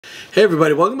Hey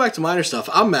everybody, welcome back to Minor Stuff.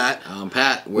 I'm Matt. I'm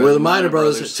Pat. We're the Minor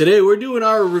Brothers. Today we're doing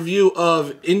our review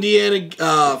of Indiana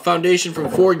Foundation from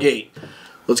 4Gate.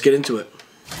 Let's get into it.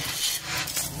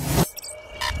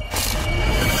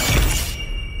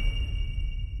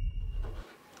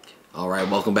 Alright,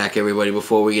 welcome back everybody.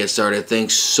 Before we get started,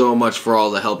 thanks so much for all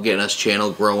the help getting us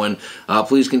channel growing.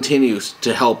 Please continue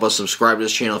to help us subscribe to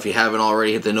this channel if you haven't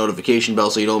already. Hit the notification bell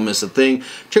so you don't miss a thing.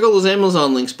 Check out those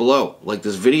Amazon links below, like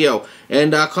this video,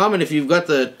 and comment if you've got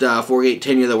the 4Gate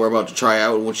tenure that we're about to try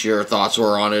out and what your thoughts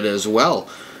were on it as well.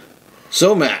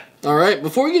 So Matt. Alright,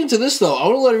 before we get into this though, I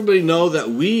want to let everybody know that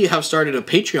we have started a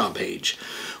Patreon page.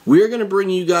 We're going to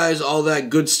bring you guys all that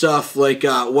good stuff like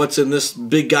what's in this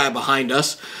big guy behind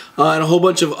us and a whole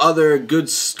bunch of other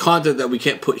good content that we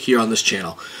can't put here on this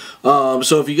channel.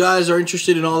 So if you guys are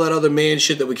interested in all that other man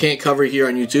shit that we can't cover here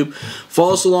on YouTube,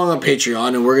 follow us along on Patreon,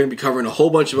 and we're going to be covering a whole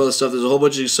bunch of other stuff. There's a whole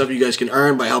bunch of stuff you guys can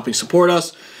earn by helping support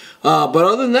us. But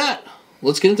other than that,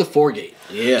 let's get into 4Gate.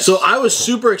 Yes. So I was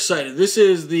super excited. This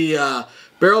is the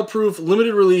barrel proof,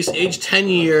 limited release, age 10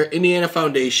 year, Indiana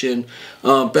Foundation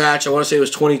batch. I want to say it was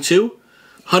 22.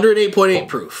 108.8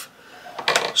 proof.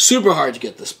 Super hard to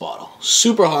get this bottle.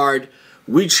 Super hard.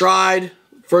 We tried.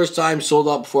 First time, sold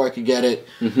out before I could get it.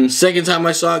 Second time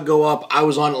I saw it go up, I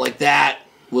was on it like that.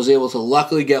 Was able to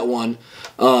luckily get one.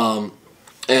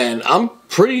 And I'm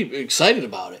pretty excited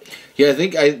about it. Yeah, I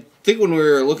think when we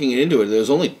were looking into it, there was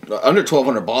only under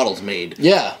 1,200 bottles made.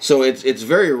 Yeah. So it's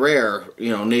very rare, you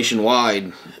know,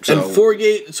 nationwide. So. And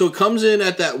 4Gate, so it comes in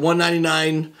at that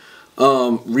 $199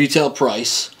 retail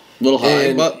price. A little high,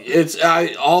 and but it's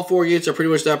all 4Gates are pretty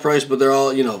much that price, but they're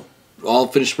all, you know, all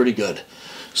finished pretty good.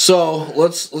 So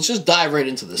let's just dive right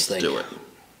into this thing. Do it.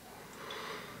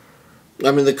 I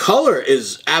mean, the color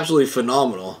is absolutely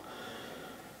phenomenal.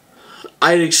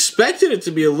 I expected it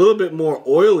to be a little bit more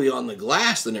oily on the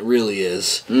glass than it really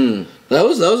is. That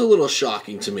was a little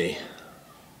shocking to me.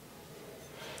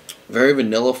 Very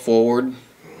vanilla forward.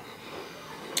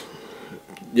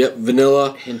 Yep,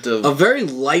 vanilla. Hint of a very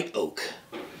light oak.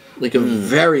 Like a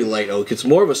very light oak. It's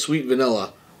more of a sweet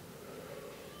vanilla.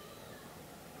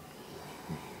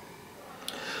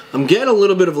 I'm getting a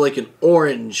little bit of like an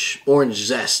orange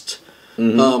zest.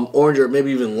 Orange or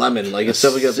maybe even lemon. Like it's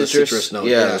definitely got the citrus note.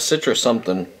 Yeah, citrus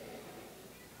something.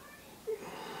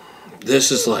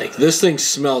 This thing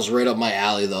smells right up my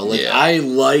alley though. Like I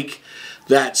like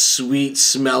that sweet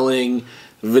smelling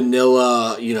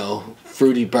vanilla, you know,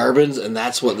 fruity bourbons, and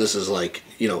that's what this is like,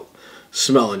 you know,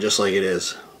 smelling just like it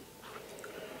is.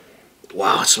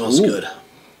 Wow, it smells good.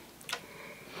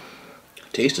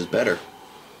 Taste is better.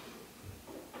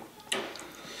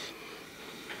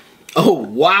 Oh,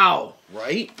 wow.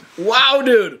 Right? Wow,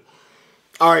 dude.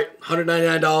 All right,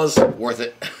 $199. Worth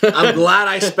it. I'm glad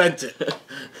I spent it.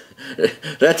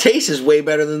 That taste is way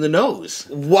better than the nose.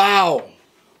 Wow.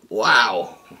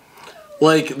 Wow.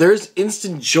 Like, there's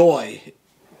instant joy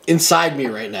inside me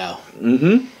right now.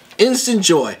 Instant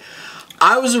joy.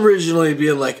 I was originally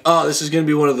being like, oh, this is going to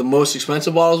be one of the most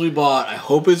expensive bottles we bought. I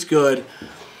hope it's good.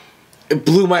 It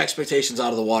blew my expectations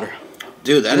out of the water.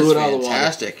 Dude, that is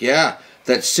fantastic. Yeah.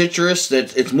 That citrus,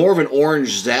 it's more of an orange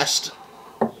zest,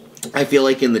 I feel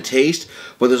like, in the taste.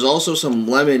 But there's also some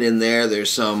lemon in there.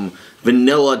 There's some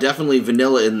vanilla, definitely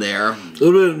vanilla in there. A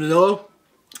little bit of vanilla.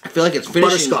 I feel like it's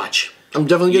finishing. Butterscotch. I'm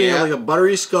definitely getting like a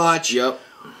buttery scotch. Yep.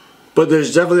 But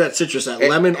there's definitely that citrus, that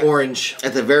lemon orange.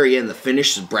 At the very end, the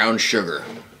finish is brown sugar.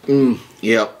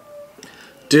 Yep.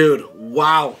 Dude,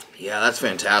 wow. Yeah, that's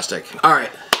fantastic. All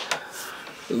right.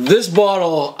 This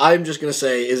bottle, I'm just going to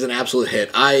say, is an absolute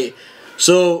hit.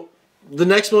 So, the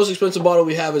next most expensive bottle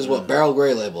we have is what? Barrel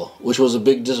Grey Label, which was a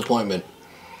big disappointment.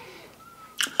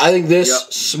 I think this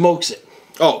smokes it.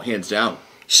 Oh, hands down.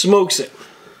 Smokes it.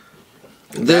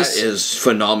 That is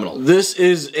phenomenal. This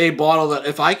is a bottle that,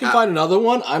 if I can find another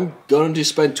one, I'm going to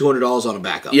spend $200 on a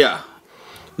backup. Yeah.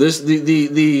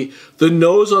 The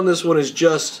nose on this one is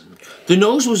just... The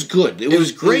nose was good. It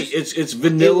was great. It's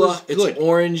vanilla. It's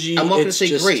orangey. I'm not going to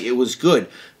say great. It was good.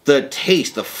 The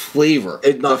taste, the flavor,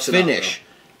 the finish,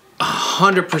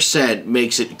 100%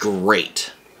 makes it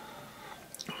great.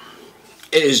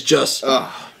 It is just...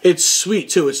 it's sweet,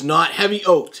 too. It's not heavy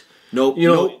oaked. Nope. You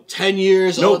know, 10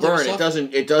 years. No burn.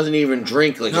 It doesn't even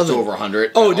drink like it's over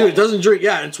 100. Oh, dude, it doesn't drink.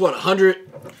 Yeah, it's what,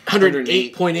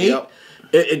 108.8? Yep.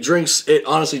 It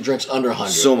honestly drinks under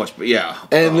 100. So much, yeah.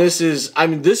 And this is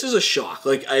a shock.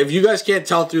 Like, if you guys can't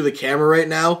tell through the camera right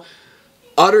now,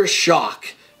 utter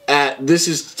shock at this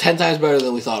is 10 times better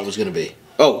than we thought it was going to be.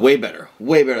 Oh, way better.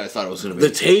 Way better than I thought it was going to be.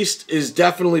 The taste is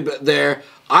definitely there.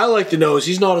 I like the nose.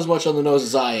 He's not as much on the nose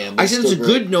as I am. I said it's a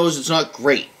good nose. It's not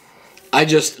great. I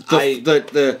just...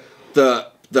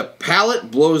 The the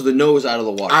palate blows the nose out of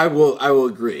the water. I will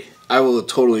agree. I will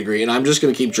totally agree. And I'm just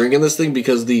going to keep drinking this thing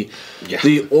because the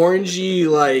orangey,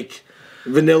 like,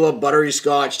 vanilla buttery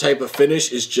scotch type of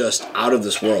finish is just out of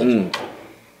this world.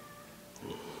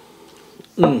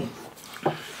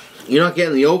 You're not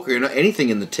getting the oak or you're not anything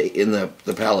in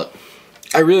the palate.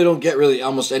 I really don't get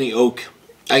almost any oak.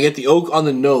 I get the oak on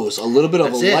the nose, a little bit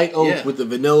of light oak with the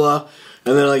vanilla,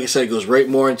 and then, like I said, it goes right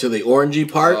more into the orangey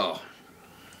part. Oh.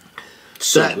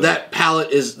 So that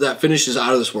finish is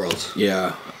out of this world.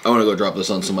 Yeah. I want to go drop this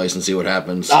on some ice and see what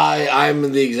happens.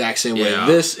 I'm the exact same way.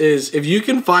 This is, if you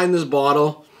can find this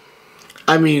bottle,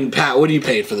 I mean, Pat, what do you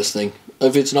pay for this thing?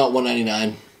 If it's not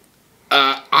 $1.99?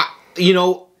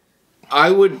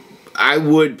 I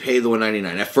would pay the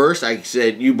 $1.99. At first, I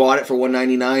said you bought it for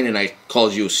 $1.99, and I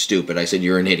called you stupid. I said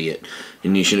you're an idiot,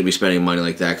 and you shouldn't be spending money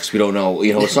like that because we don't know.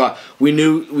 You know, it's not. We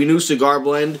knew Cigar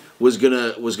Blend was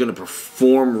gonna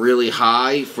perform really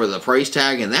high for the price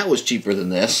tag, and that was cheaper than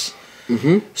this.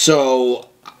 So,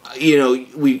 you know,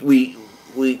 we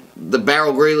the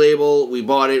Barrel Gray label, we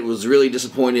bought it. Was really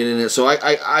disappointed in it. So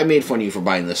I made fun of you for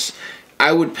buying this.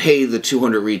 I would pay the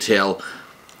 $200 retail.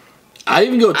 I'd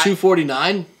even go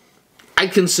 $249.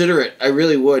 I'd consider it. I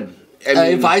really would. I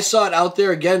mean, if I saw it out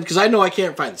there again, because I know I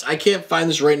can't find this. I can't find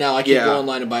this right now. I can't go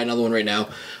online and buy another one right now.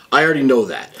 I already know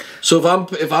that. So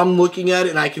if I'm looking at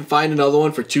it and I can find another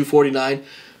one for $249,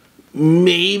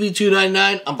 maybe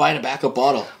 $2.99, I'm buying a backup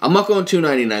bottle. I'm not going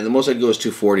 $2.99. The most I'd go is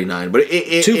 $2.49. But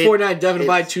 $2.49, definitely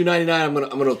buy $2.99. I'm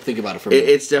gonna think about it for a minute.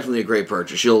 It's definitely a great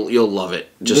purchase. You'll love it.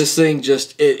 This thing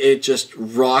just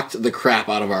rocked the crap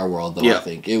out of our world, though. I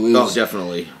think it was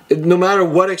definitely. No matter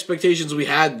what expectations we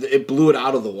had, it blew it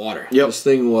out of the water. This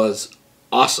thing was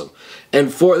awesome. And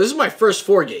this is my first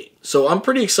 4-gate, so I'm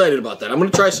pretty excited about that. I'm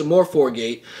going to try some more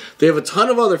 4-gate. They have a ton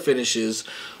of other finishes,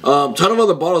 ton of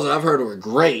other bottles that I've heard were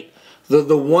great.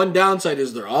 The one downside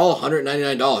is they're all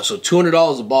 $199, so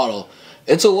 $200 a bottle.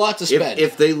 It's a lot to spend.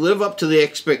 If they live up to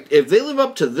if they live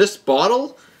up to this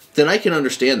bottle, then I can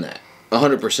understand that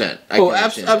 100%.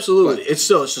 Absolutely.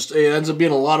 It ends up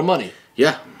being a lot of money.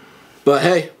 Yeah, but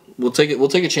hey, we'll take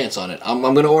a chance on it. I'm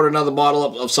going to order another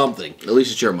bottle of something. At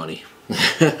least it's your money.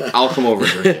 I'll come over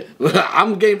and drink it.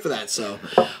 I'm game for that. So,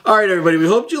 all right, everybody. We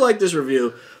hope you liked this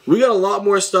review. We got a lot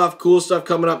more stuff, cool stuff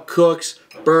coming up. Cooks,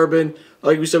 bourbon.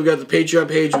 Like we said, we got the Patreon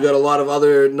page. We got a lot of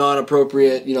other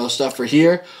non-appropriate, stuff for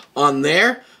here on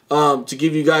there to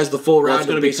give you guys the full round. That's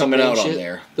going to be coming out on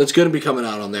there. That's going to be coming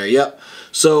out on there. Yep.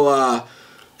 So,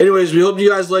 anyways, we hope you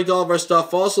guys liked all of our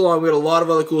stuff. Follow us along. We got a lot of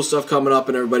other cool stuff coming up,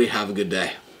 and everybody have a good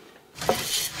day.